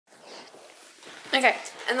Okay,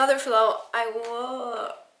 another flow I will.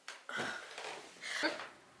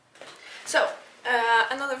 So,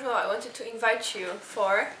 another flow I wanted to invite you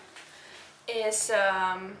for is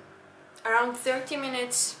around 30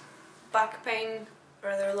 minutes back pain,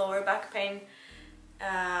 rather lower back pain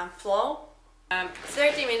flow.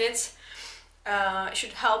 30 minutes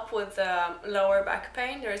should help with lower back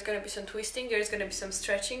pain. There is going to be some twisting, there is going to be some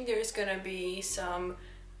stretching, there is going to be some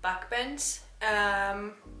back bends.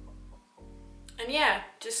 And yeah,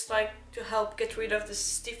 just like to help get rid of the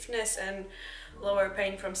stiffness and lower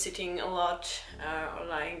pain from sitting a lot or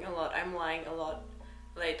lying a lot. I'm lying a lot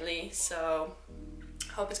lately, so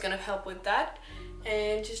hope it's gonna help with that.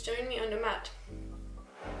 And just join me on the mat.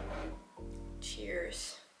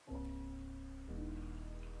 Cheers.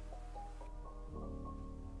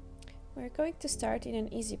 We're going to start in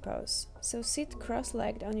an easy pose, so sit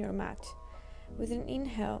cross-legged on your mat. With an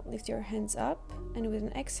inhale, lift your hands up, and with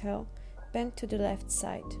an exhale, bend to the left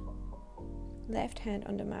side. Left hand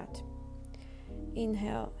on the mat.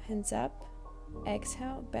 Inhale, hands up.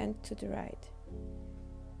 Exhale, bend to the right.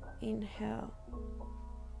 Inhale,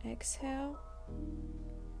 exhale.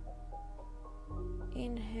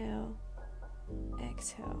 Inhale,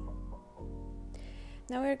 exhale.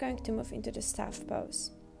 Now we're going to move into the staff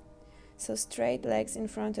pose. So straight legs in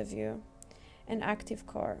front of you, an active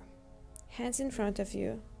core. Hands in front of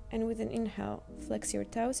you, and with an inhale, flex your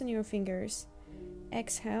toes and your fingers.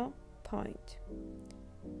 Exhale, point.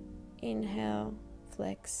 Inhale,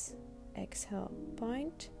 flex. Exhale,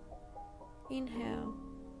 point. Inhale,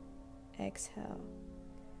 exhale.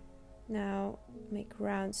 Now make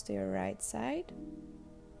rounds to your right side,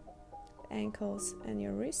 ankles and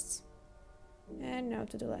your wrists, and now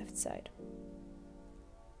to the left side.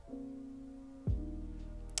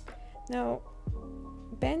 Now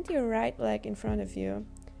bend your right leg in front of you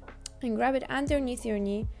and grab it underneath your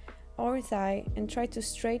knee or thigh and try to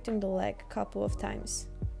straighten the leg a couple of times.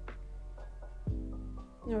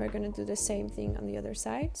 Now we're going to do the same thing on the other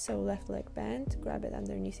side. So left leg bend, grab it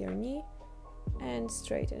underneath your knee and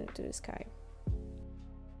straighten it to the sky.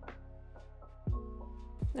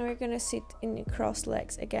 Now we're going to sit in crossed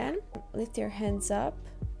legs again. Lift your hands up,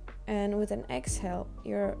 and with an exhale,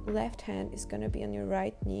 your left hand is going to be on your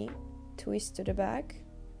right knee. Twist to the back.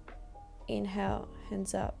 Inhale,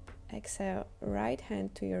 hands up. Exhale, right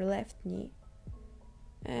hand to your left knee,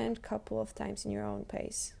 and a couple of times in your own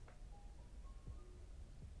pace.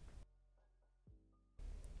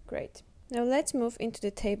 Great. Now let's move into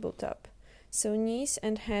the tabletop. So knees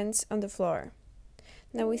and hands on the floor.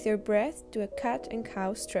 Now with your breath, do a cat and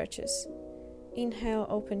cow stretches. Inhale,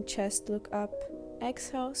 open chest, look up.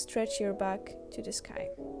 Exhale, stretch your back to the sky.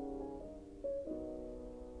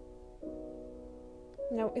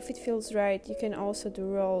 Now, if it feels right, you can also do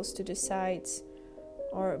rolls to the sides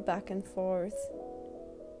or back and forth.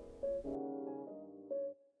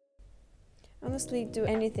 Honestly, do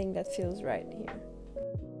anything that feels right here.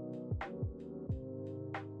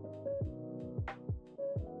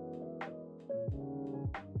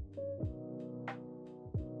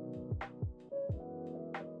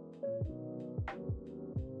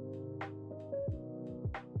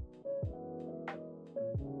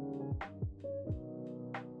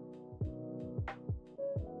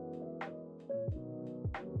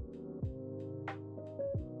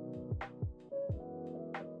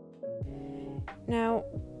 Now,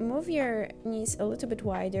 move your knees a little bit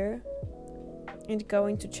wider and go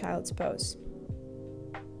into child's pose.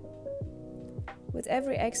 With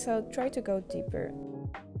every exhale, try to go deeper.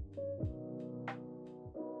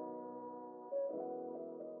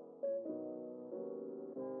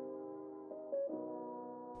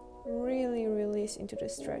 Really release into the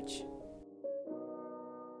stretch.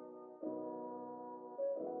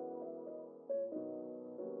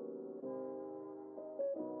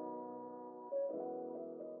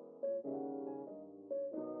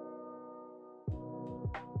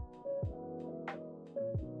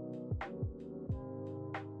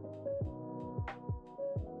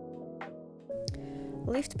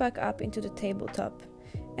 Lift back up into the tabletop,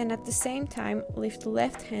 and at the same time lift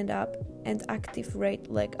left hand up and active right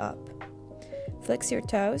leg up. Flex your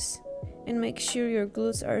toes and make sure your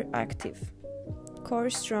glutes are active. Core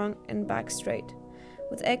strong and back straight.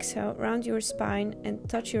 With exhale, round your spine and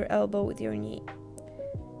touch your elbow with your knee.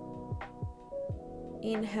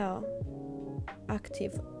 Inhale,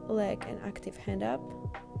 active leg and active hand up.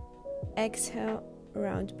 Exhale,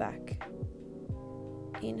 round back.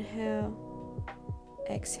 Inhale,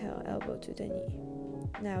 exhale, elbow to the knee.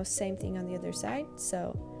 Now same thing on the other side,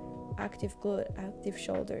 so active glute, active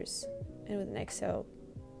shoulders, and with an exhale,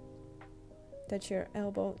 touch your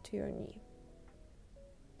elbow to your knee.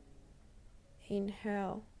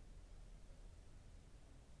 Inhale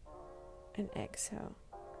and exhale.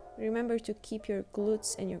 Remember to keep your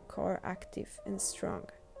glutes and your core active and strong.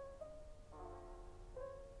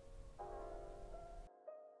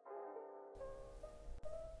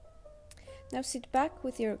 Now sit back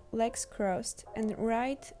with your legs crossed and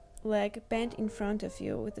right leg bent in front of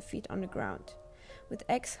you with the feet on the ground. With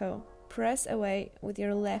exhale, press away with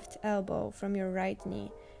your left elbow from your right knee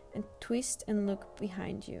and twist and look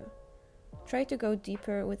behind you. Try to go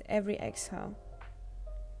deeper with every exhale.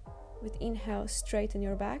 With inhale, straighten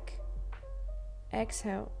your back.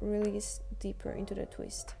 Exhale, release deeper into the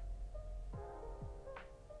twist.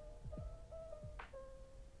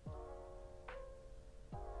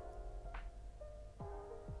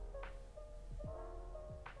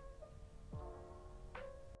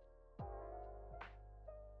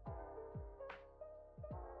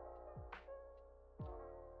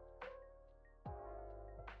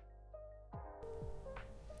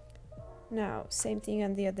 Now, same thing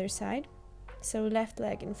on the other side. So left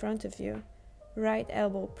leg in front of you, right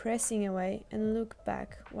elbow pressing away and look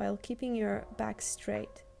back while keeping your back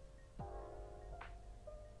straight.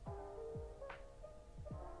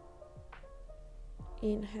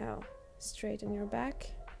 Inhale, straighten your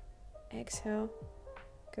back. Exhale,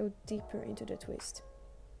 go deeper into the twist.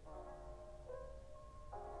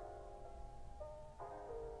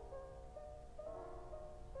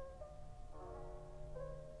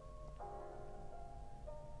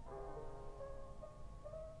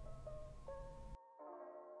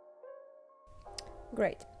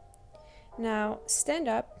 Great. Now stand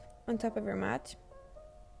up on top of your mat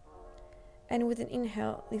and with an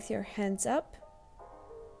inhale, lift your hands up.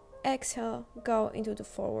 Exhale, go into the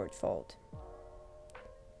forward fold.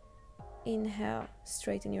 Inhale,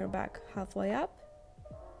 straighten your back halfway up.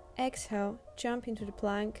 Exhale, jump into the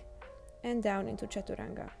plank and down into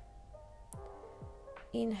Chaturanga.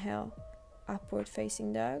 Inhale, upward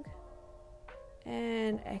facing dog.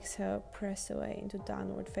 And exhale, press away into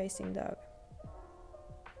downward facing dog.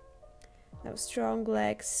 Now strong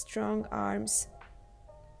legs, strong arms,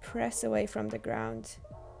 press away from the ground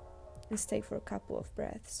and stay for a couple of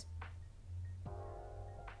breaths.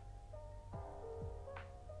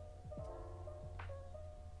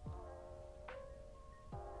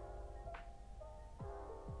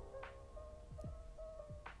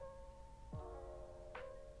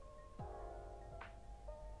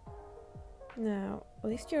 Now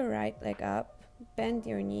lift your right leg up, bend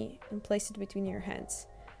your knee and place it between your hands.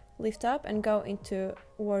 Lift up and go into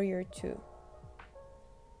Warrior 2.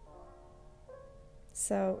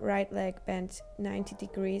 So right leg bent 90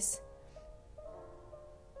 degrees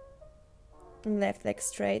and left leg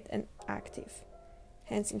straight and active.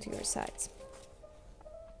 Hands into your sides.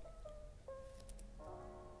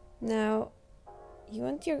 Now you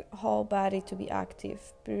want your whole body to be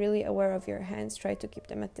active. Be really aware of your hands. Try to keep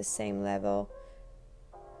them at the same level.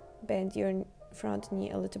 Bend your front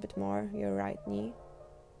knee a little bit more, your right knee.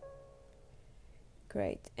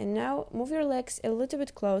 Great. And now move your legs a little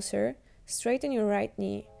bit closer, straighten your right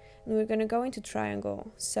knee, and we're going to go into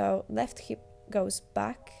triangle. So left hip goes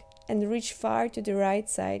back and reach far to the right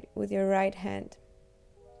side with your right hand.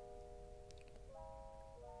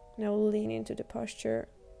 Now lean into the posture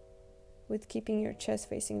with keeping your chest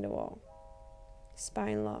facing the wall.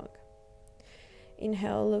 Spine long.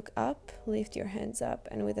 Inhale, look up, lift your hands up,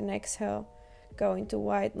 and with an exhale, go into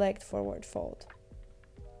wide-legged forward fold.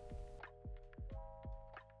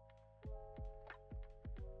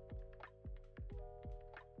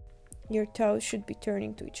 Your toes should be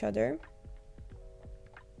turning to each other.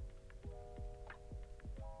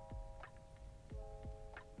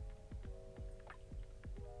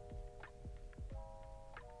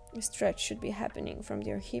 A stretch should be happening from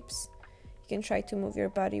your hips. You can try to move your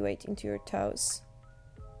body weight into your toes.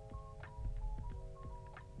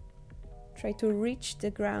 Try to reach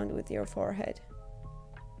the ground with your forehead.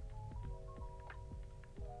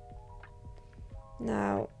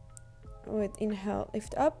 Now, with inhale,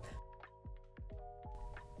 lift up.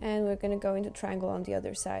 And we're going to go into triangle on the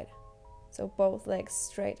other side. So both legs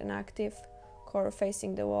straight and active, core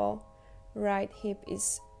facing the wall. Right hip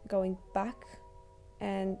is going back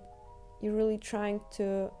and you're really trying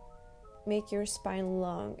to make your spine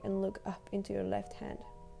long and look up into your left hand.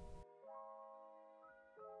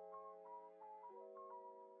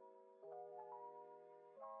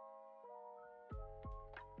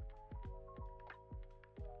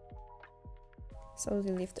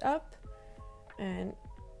 Slowly lift up and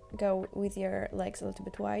go with your legs a little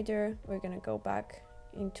bit wider. We're going to go back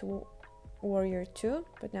into Warrior 2,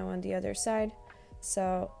 but now on the other side.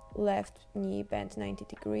 So left knee bent 90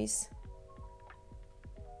 degrees.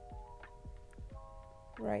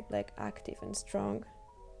 right leg active and strong.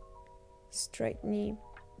 Straight knee.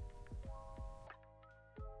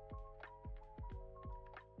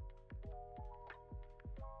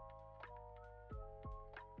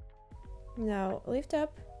 Now lift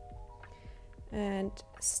up and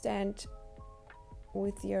stand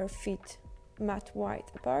with your feet mat wide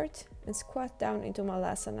apart and squat down into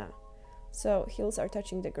Malasana. So heels are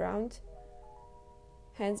touching the ground,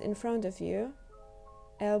 hands in front of you,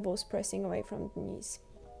 elbows pressing away from the knees.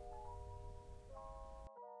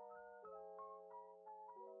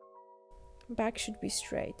 Back should be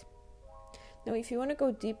straight. Now if you want to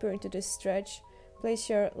go deeper into this stretch, place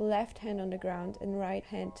your left hand on the ground and right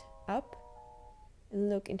hand up and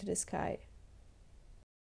look into the sky.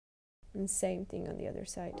 And same thing on the other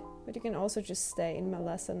side. But you can also just stay in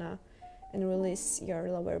Malasana and release your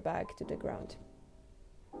lower back to the ground.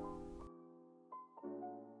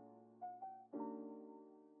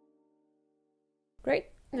 Great.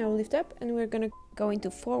 Now lift up and we're going to go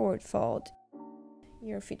into forward fold.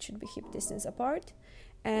 Your feet should be hip distance apart.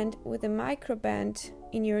 And with a micro bend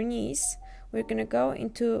in your knees, we're going to go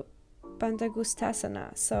into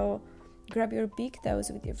Bandhagusthasana. So grab your big toes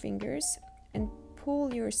with your fingers and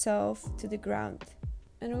pull yourself to the ground.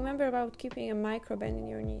 And remember about keeping a micro bend in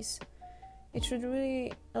your knees. It should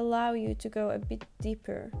really allow you to go a bit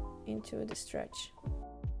deeper into the stretch.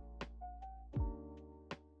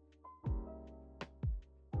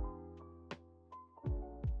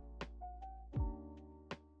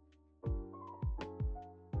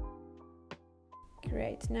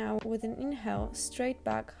 Great. Now with an inhale, straight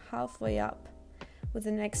back halfway up. With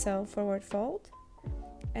an exhale, forward fold.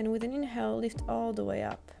 And with an inhale, lift all the way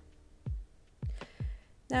up.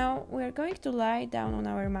 Now we are going to lie down on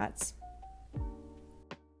our mats.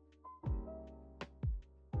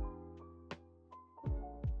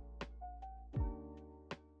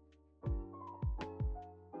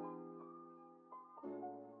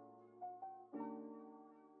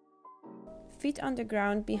 Feet on the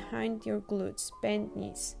ground behind your glutes, bend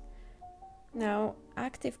knees. Now,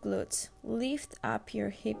 active glutes, lift up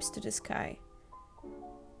your hips to the sky.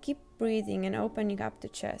 Keep breathing and opening up the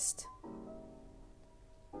chest.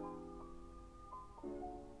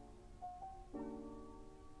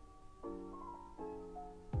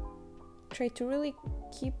 Try to really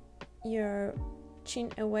keep your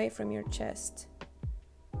chin away from your chest.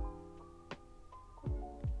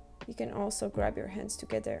 You can also grab your hands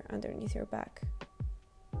together underneath your back.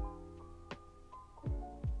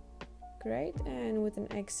 Great, and with an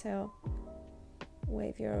exhale,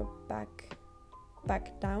 wave your back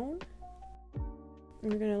down.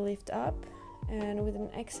 And you're going to lift up, and with an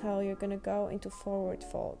exhale, you're going to go into forward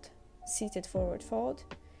fold, seated forward fold.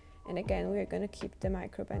 And again, we're going to keep the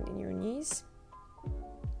micro bend in your knees.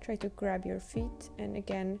 Try to grab your feet, and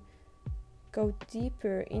again, go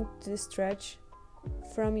deeper into the stretch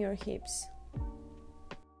from your hips.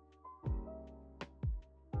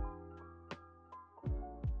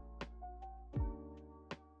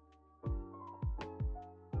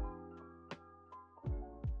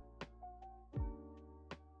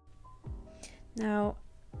 Now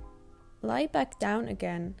lie back down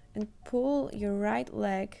again and pull your right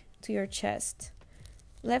leg to your chest.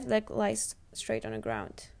 Left leg lies straight on the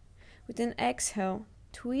ground. With an exhale,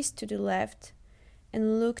 twist to the left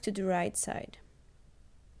and look to the right side.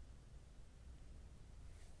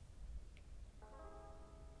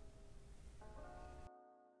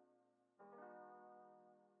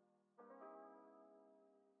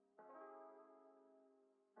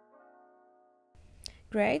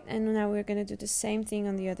 Great, and now we're going to do the same thing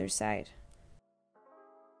on the other side.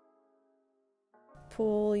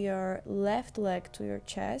 Pull your left leg to your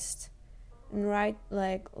chest and right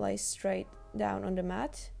leg lies straight down on the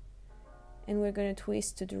mat. And we're going to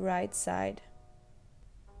twist to the right side.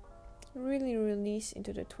 Really release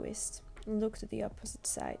into the twist and look to the opposite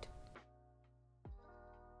side.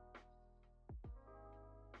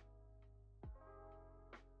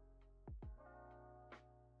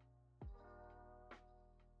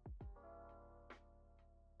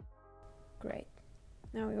 Great.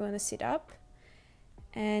 Now we want to sit up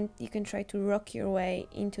and you can try to rock your way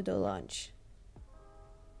into the lunge.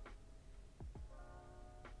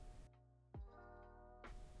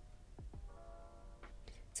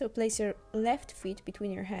 So place your left feet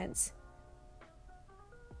between your hands.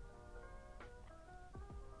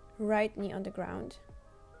 Right knee on the ground.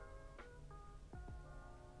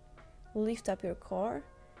 Lift up your core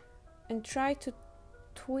and try to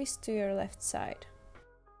twist to your left side.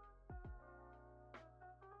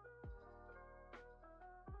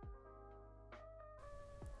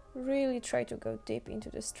 Really try to go deep into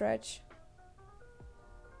the stretch.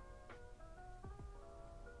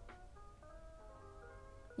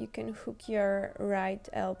 you can hook your right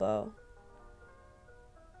elbow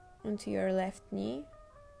onto your left knee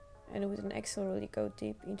and with an exhale really go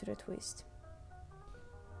deep into the twist.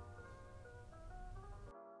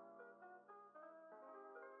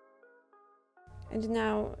 And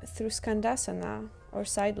now through Skandasana or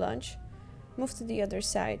side lunge, move to the other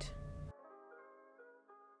side.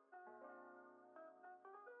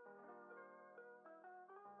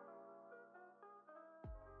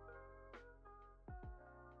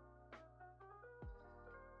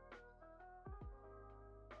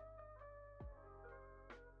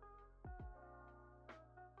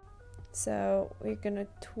 So we're gonna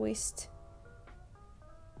twist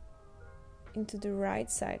into the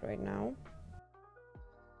right side right now.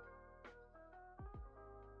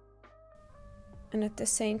 And at the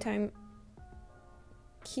same time,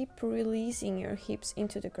 keep releasing your hips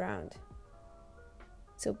into the ground.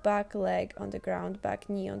 So back leg on the ground, back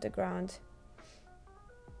knee on the ground,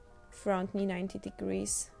 front knee 90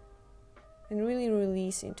 degrees, and really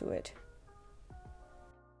release into it.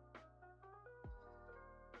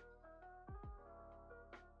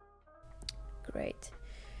 Great.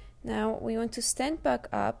 Now we want to stand back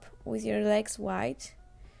up with your legs wide,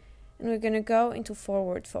 and we're going to go into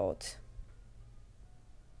forward fold.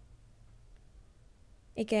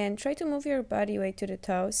 Again, try to move your body weight to the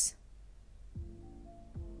toes.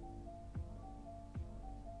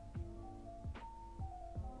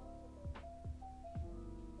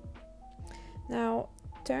 Now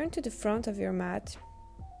turn to the front of your mat.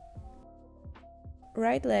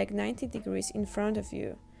 Right leg 90 degrees in front of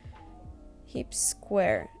you. Hips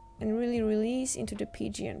square and really release into the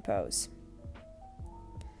pigeon pose.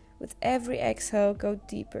 With every exhale, go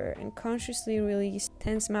deeper and consciously release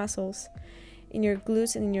tense muscles in your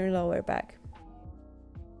glutes and in your lower back.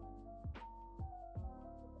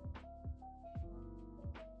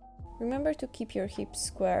 Remember to keep your hips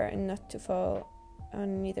square and not to fall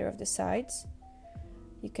on either of the sides.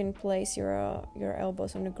 You can place your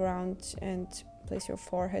elbows on the ground and place your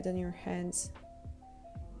forehead on your hands.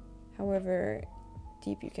 However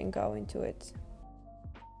deep you can go into it.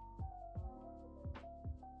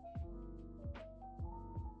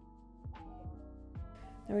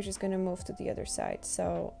 Now we're just going to move to the other side.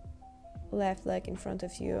 So left leg in front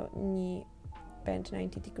of you, knee bent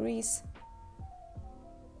 90 degrees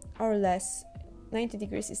or less. 90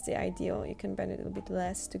 degrees is the ideal. You can bend it a little bit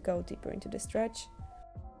less to go deeper into the stretch.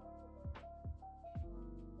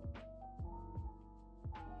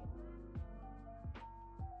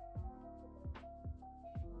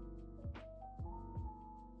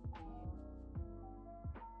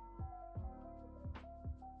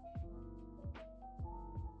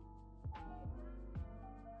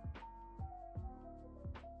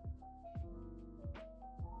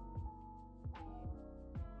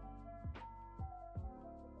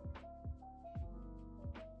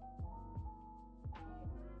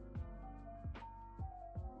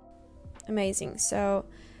 Amazing. So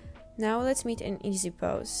now let's meet an easy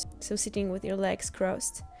pose. So sitting with your legs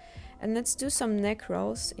crossed, and let's do some neck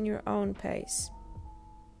rolls in your own pace.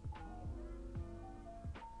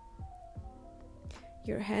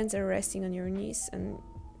 Your hands are resting on your knees and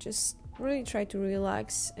just really try to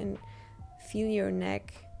relax and feel your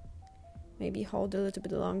neck. Maybe hold a little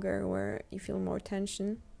bit longer where you feel more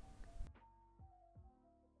tension.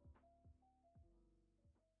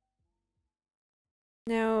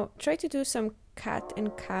 Now try to do some cat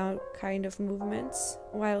and cow kind of movements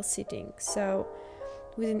while sitting. So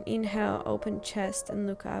with an inhale, open chest and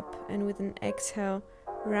look up, and with an exhale,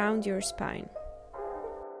 round your spine.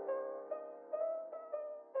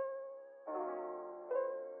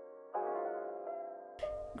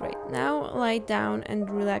 Great. Now lie down and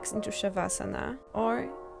relax into Shavasana, or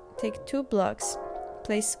take 2 blocks,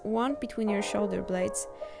 place one between your shoulder blades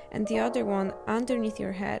and the other one underneath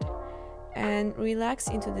your head, and relax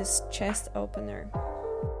into this chest opener.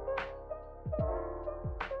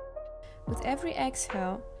 With every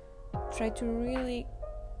exhale, try to really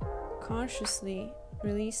consciously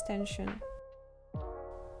release tension.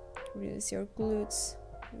 Release your glutes,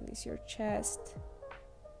 release your chest.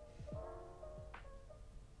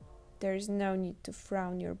 There is no need to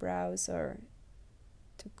frown your brows or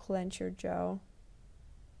to clench your jaw.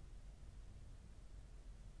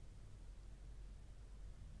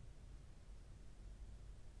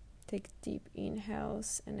 Take deep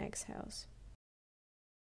inhales and exhales.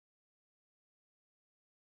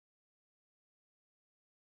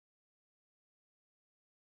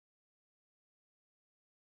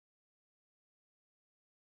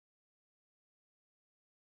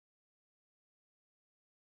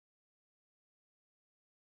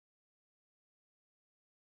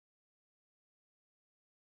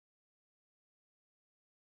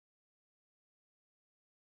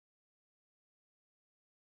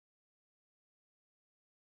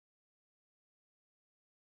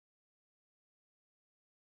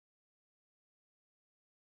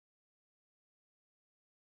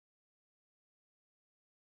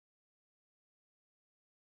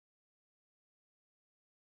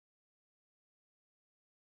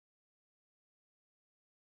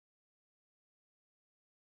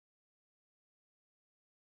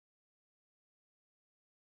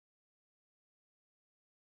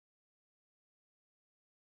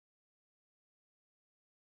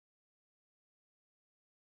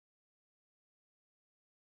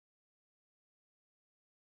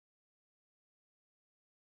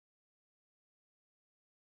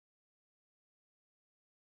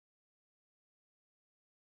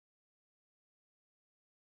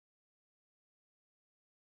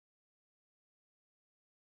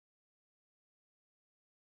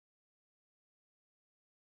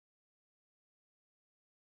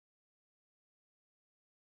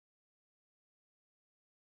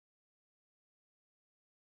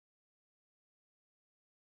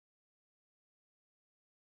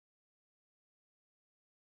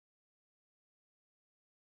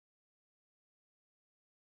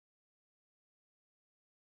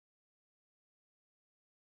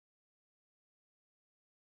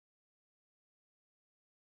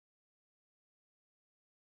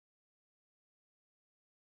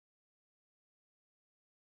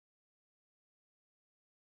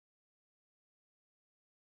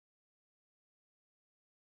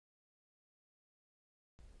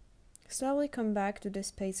 Slowly come back to the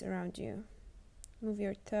space around you. Move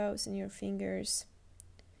your toes and your fingers.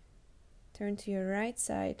 Turn to your right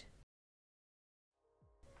side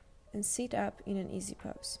and sit up in an easy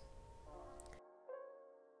pose.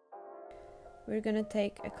 We're gonna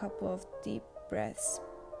take a couple of deep breaths.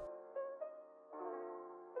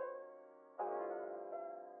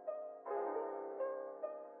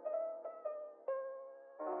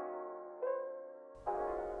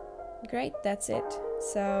 Great, that's it.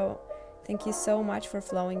 So thank you so much for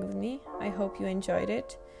flowing with me. I hope you enjoyed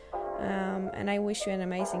it. And I wish you an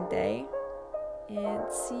amazing day.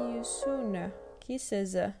 And see you soon.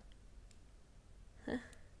 Kisses.